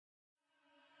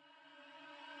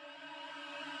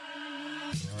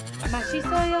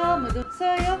맛있어요,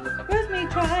 맛없어요. Rosemary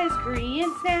tries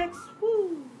Korean snacks.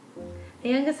 Woo!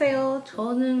 안녕하세요.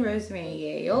 저는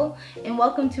Rosemary예요, and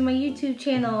welcome to my YouTube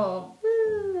channel.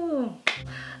 Woo!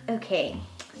 Okay,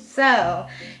 so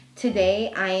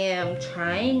today I am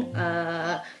trying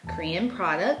a Korean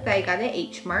product that I got at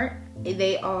Hmart.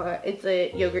 It's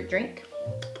a yogurt drink.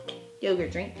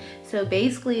 So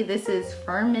basically, this is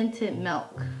fermented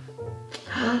milk.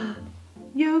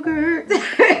 Yogurt.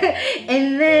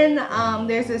 And then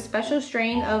there's a special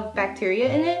strain of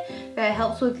bacteria in it that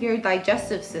helps with your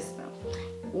digestive system.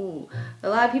 Ooh, a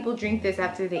lot of people drink this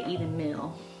after they eat a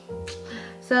meal.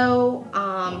 So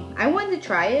I wanted to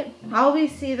try it. I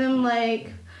always see them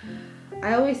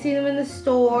in the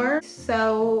store.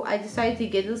 So I decided to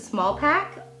get a small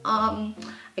pack. I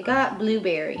got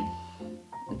blueberry.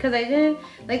 Because I didn't,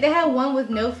 they had one with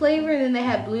no flavor and then they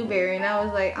had blueberry, and I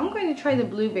was like, I'm going to try the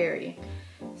blueberry.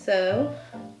 So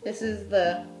this is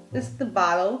the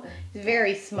bottle. It's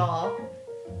very small.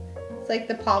 It's like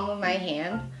the palm of my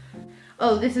hand.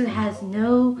 Oh, has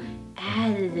no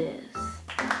additives.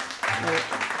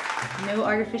 No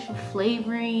artificial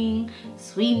flavoring,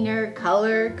 sweetener,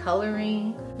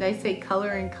 coloring. Did I say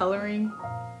color and coloring?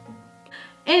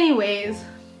 Anyways,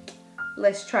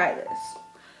 let's try this.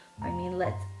 Let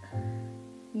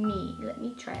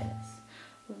me try this.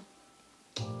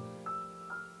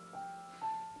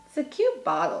 It's a cute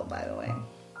bottle, by the way.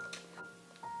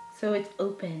 So it's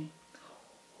open.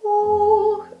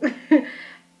 Oh,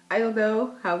 I don't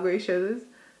know how I'm going to show this.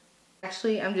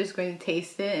 Actually, I'm just going to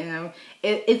taste it, and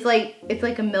it's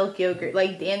like a milk yogurt,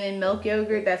 like Dannon milk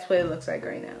yogurt. That's what it looks like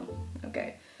right now.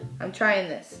 Okay, I'm trying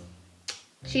this.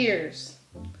 Cheers.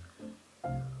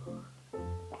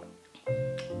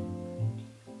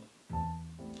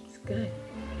 Good.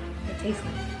 It tastes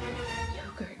like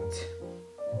yogurt.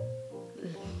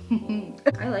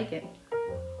 I like it.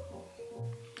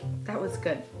 That was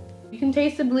good. You can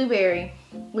taste the blueberry,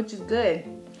 which is good.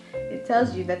 It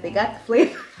tells you that they got the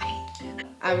flavor right.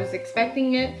 I was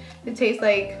expecting it to taste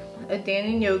like a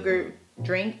Dannon yogurt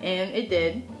drink, and it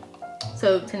did.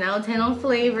 So 10 out of 10 on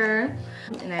flavor.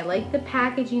 And I like the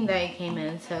packaging that it came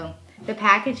in. So the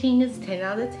packaging is 10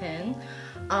 out of 10.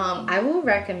 I will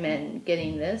recommend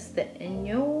getting this, the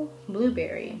Inyo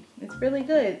Blueberry. It's really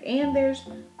good, and there's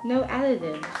no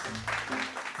additives.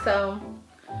 So,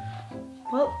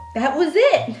 well, that was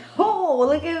it. Oh,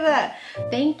 look at that.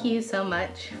 Thank you so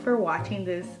much for watching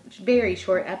this very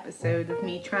short episode of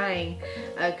me trying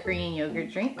a Korean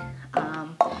yogurt drink.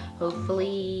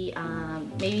 Hopefully,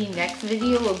 maybe next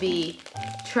video will be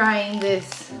trying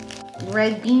this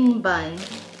red bean bun.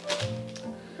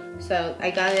 So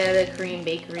I got it at a Korean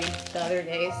bakery the other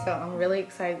day, so I'm really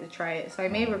excited to try it. So I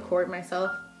may record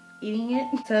myself eating it.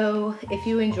 So if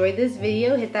you enjoyed this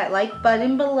video, hit that like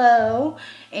button below,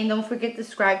 and don't forget to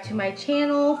subscribe to my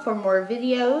channel for more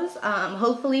videos.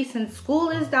 Hopefully, since school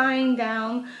is dying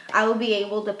down, I will be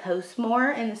able to post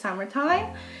more in the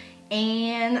summertime.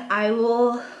 And I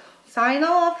will sign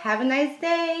off. Have a nice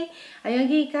day.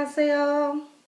 안녕히 가세요.